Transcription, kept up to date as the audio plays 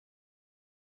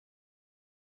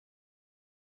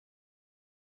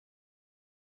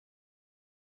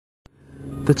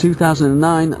The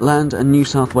 2009 Land and New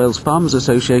South Wales Farmers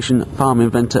Association Farm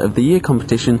Inventor of the Year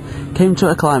competition came to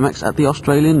a climax at the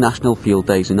Australian National Field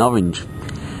Days in Orange.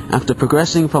 After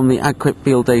progressing from the AgQuip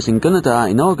Field Days in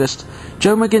Gunnedah in August,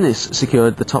 Joe McGinnes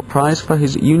secured the top prize for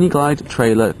his Uniglide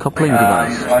trailer coupling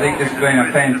device. I think this has been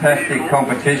a fantastic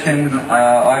competition.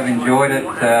 I've enjoyed it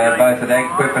both at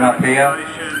AgQuip and up here.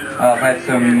 I've had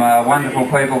some wonderful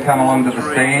people come along to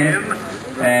the stand,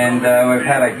 and we've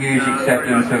had a huge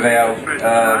acceptance of our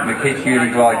McHitch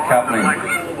Uniglide coupling.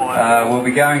 We'll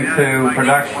be going to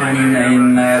production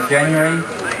in January,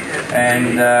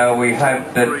 and we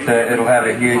hope that it'll have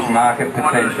a huge market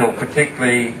potential,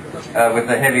 particularly with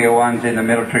the heavier ones in the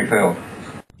military field.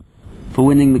 For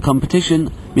winning the competition,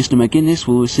 Mr McGinnes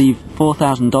will receive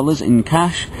 $4,000 in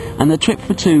cash and a trip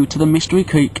for two to the Mystery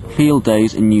Creek Field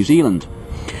Days in New Zealand.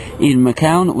 Ian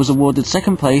McCown was awarded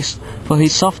second place for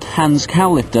his soft hands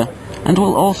cow lifter and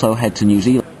will also head to New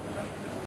Zealand.